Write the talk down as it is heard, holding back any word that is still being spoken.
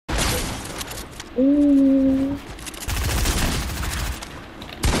Ooh.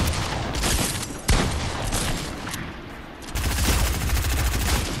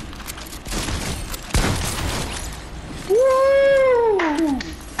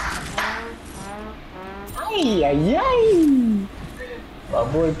 Ay, ay, ay. My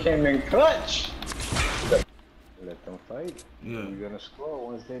boy came in clutch. Let them fight. Yeah. We're gonna score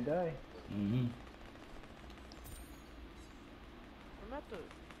once they die. Mm-hmm. I'm at the...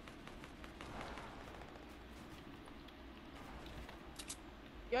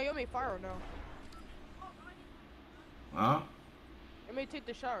 Yeah, you may fire or no? Huh? You may take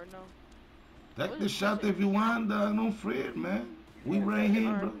the shot or no? Take the shot if you want, no afraid, man. We right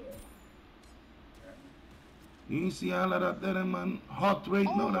here, bro. You ain't see all of that there, man. Hot right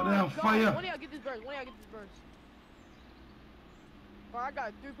now, that they on fire. When y'all get this burst? When y'all get this burst? Bro, I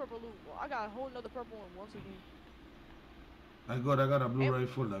got 3 purple loot. Well, I got a whole nother purple one once again. I got a blue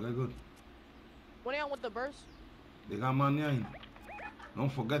rifle, that I good. When y'all want the burst? They got money in. Don't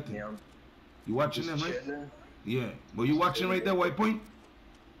forget it. Yeah. You watching them, right? Chilling. Yeah. But you watching right there, white point?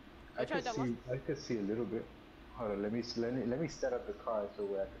 I could see a little bit. Hold on, let me set up the car so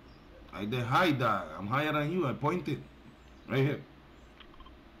where I can see that. I did high, dog. I'm higher than you. I pointed. Right here.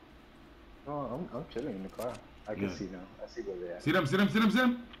 No, I'm chilling in the car. I can see now. I see where they're at. See them? See them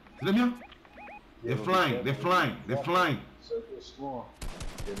here? They're flying. They're flying. Circle small.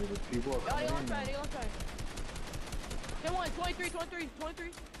 They need people. Yo, they on try. They want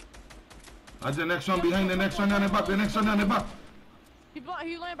 23. That's the next one behind, the next one down the back,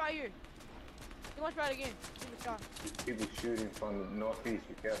 He landed by here. He wants to try it again. In the sky. People shooting from the northeast,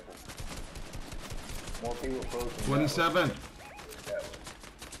 be careful. More people approaching. 27.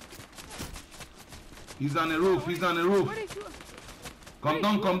 He's on the roof, Come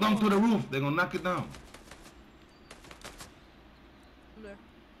down to the roof. They're gonna knock it down. I'm there.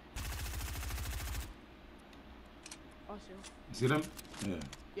 Oh, I see him. You see them? Yeah.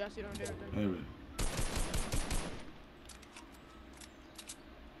 Yeah, I see them there. Hey, really.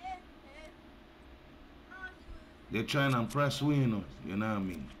 They're trying to impress we, you know what I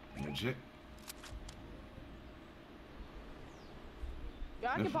mean? You check.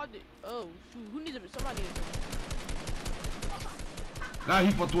 Yeah, I can pop the... Oh, shoot. Who needs it? Somebody needs it. Got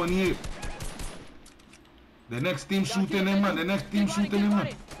hit for 28. The next team shooting him, man.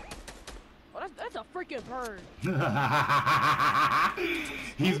 Oh, that's a freaking bird.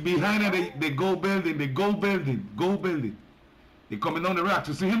 He's behind it. They go building. They coming down the racks.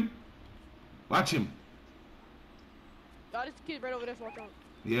 You see him? Watch him. Oh, this kid right over there, so watch out.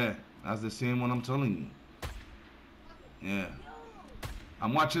 Yeah, that's the same one I'm telling you. Yeah.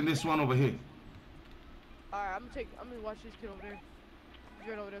 I'm watching this one over here. Alright, I'm gonna watch this kid over there. He's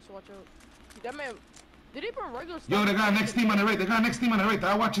right over there, so watch out. That man, did he put regular stuff? Yo, they got next team on the right.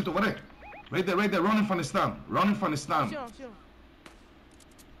 I watch it over there. Right there, running from the stand. I see him.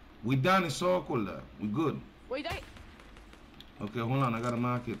 We down in circle there. We good. Wait, that... Okay, hold on, I gotta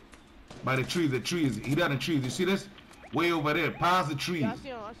mark it. By the trees. He down the trees. You see this? Way over there, past the trees. Yeah,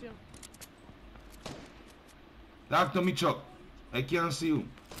 I see him. Talk to me, Chuck. I can't see you.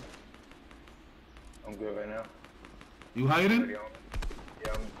 I'm good right now. You hiding? Yeah,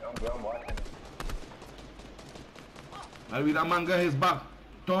 I'm good. I'm watching. Maybe that man got his back.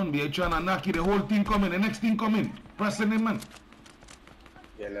 Turn me, trying to knock you. The whole team coming. The next team coming. Pressing him, man.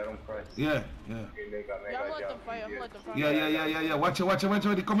 Yeah, let him press. Yeah. Yeah, I'm gonna let them fire. Yeah. Watch it.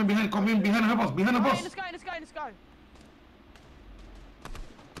 They coming behind her bus. In the sky.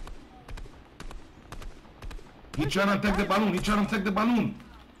 He trying to take the balloon.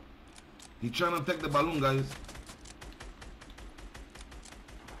 Guys.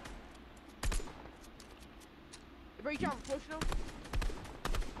 Bro, you trying to push them?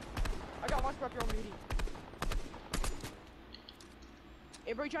 I got one scrap here on me.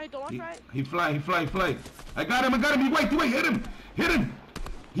 Hey, bro, you trying to hit the launch right? He fly. I got him. He wait. Hit him.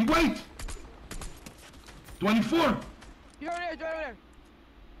 He wait. 24. You're over there.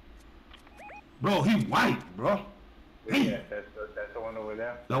 Bro, he white, bro. Hey. Yeah, that's the one over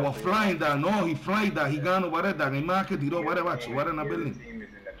there. That was flying there. No, he flying there. He gone over there. He market it over there. Watch. Over in the building. Team is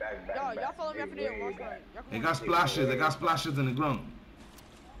in the back. Y'all follow me after there. Watch right. They got splashes in the ground.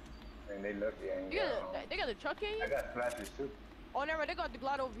 And they lucky. They got the truck here? I got splashes too. Oh, never. They got the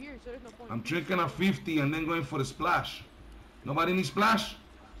glide over here, so there's no point. I'm drinking a 50 and then going for the splash. Nobody need splash?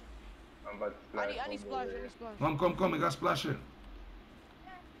 I'm about to splash. I need splash. Come. I got splash here.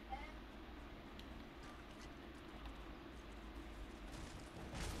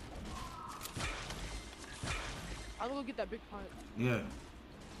 I'm gonna go get that big pot. Yeah.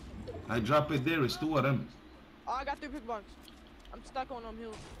 I drop it there. It's 2 of them. Oh, I got 3 big bucks. I'm stuck on them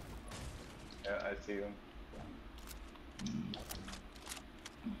hills. Yeah, I see him.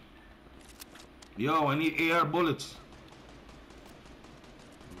 Yo, I need AR bullets.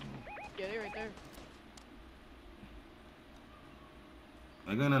 Yeah, they're right there.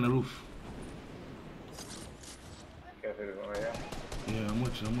 I got on the roof. Careful, there's one right here. Yeah, I'm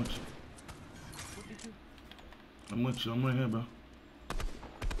with you. I'm with you. What did you? I'm with you. I'm right here, bro.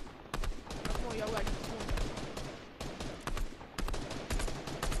 Come on, y'all gotta get this one.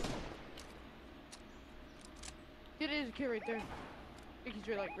 It is a kid right there. I think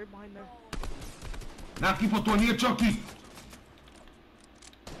he's right behind there. Now keep on throwing here, Chucky.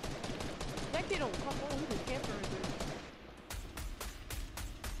 That kid don't come on, he's a camper right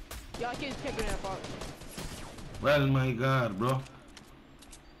there. Y'all kids camping in that box. Well, my God, bro.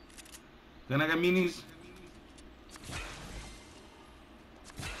 Can I get minis?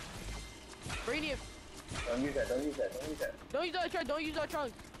 Bring it. Don't use that, don't use that, don't use that. Don't use our trunk, don't use our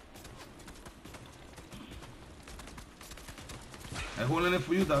trunk. I'm holding it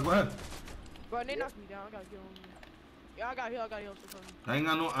for you, dog. Go ahead. Bro, they knocked me down, I gotta get on me. Yeah, I got heal so from me. I ain't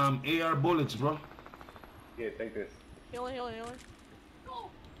got no AR bullets, bro. Yeah, take this. Healing.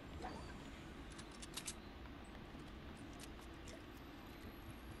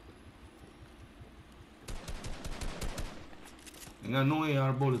 Ain't got no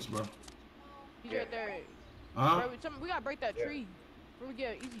AR bullets, bro. He's right there. Huh? Bro, we gotta break that tree. Bro, we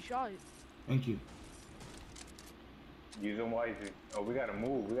get an easy shot. Thank you. Use them wisely. Oh, we gotta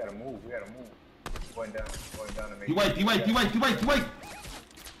move, we gotta move. Going down to make He white. Alright.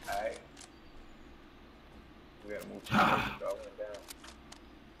 We gotta move. Ah. Going down.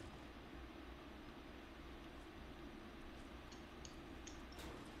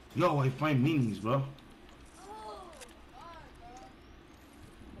 Yo, I find minis, bro.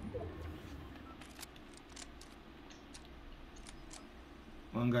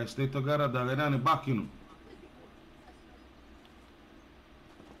 One guy, stay together, dog. I down the back, you know.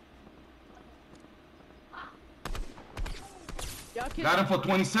 Got him for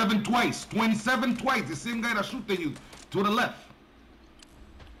 27 twice. 27 twice. The same guy that shooting you to the left.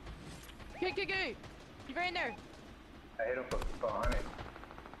 Get. He's right in there. I hit him for 100.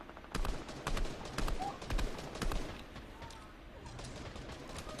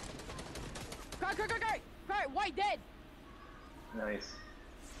 Cry, white dead. Nice.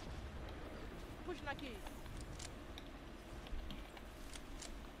 Pushing that kid.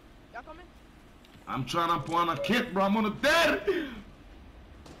 Y'all coming? I'm trying to put on a kit, bro. I'm on the dead.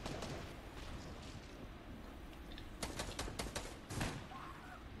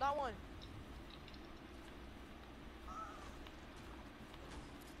 Not one.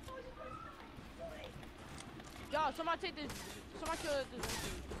 Yo, somebody take this. Somebody kill this.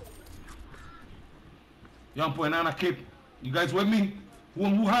 Yo, I'm putting on a kit. You guys with me?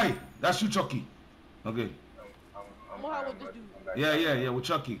 Who high? That's you, Chucky. Okay. I'm gonna with this dude. Yeah, with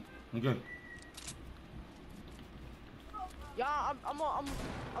Chucky. Okay. Yeah, I'm on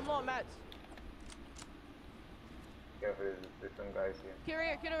mats. Careful, there's some guys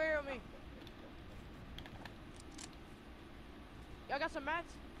here. Get over here with me. Y'all got some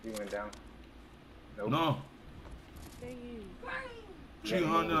mats? He went down. Nope. No. Dang you.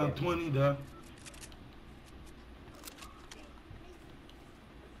 320, dog.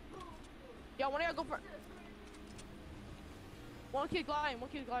 Yo, one of y'all go for. One kid gliding.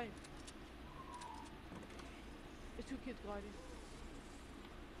 There's two kids gliding.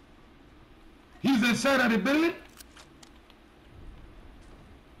 He's inside of the building?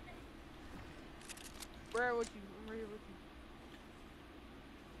 Where with you? I'm right here with you.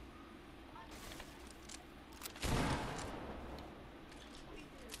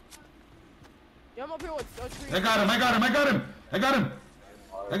 Yo, I'm up here with a tree. I got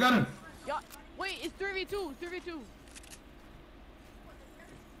him. Yo, wait, it's 3v2.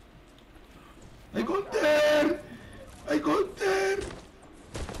 I got there.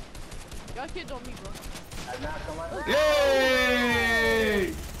 Y'all kids on me, bro. I knocked him out.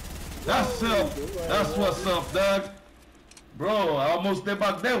 Yay! That's what's up, dog. Bro, I almost there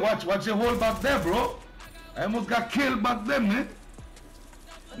back there. Watch your hole back there, bro. I almost got killed back there, man.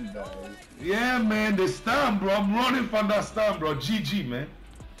 Nice. Yeah, man, the storm, bro. I'm running from that storm, bro. GG, man.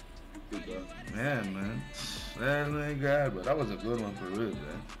 Yeah, man. Oh my God, but that was a good one for real,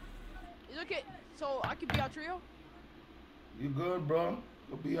 man. It's okay. So I could be our trio? You good, bro?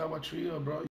 Go be our trio, bro.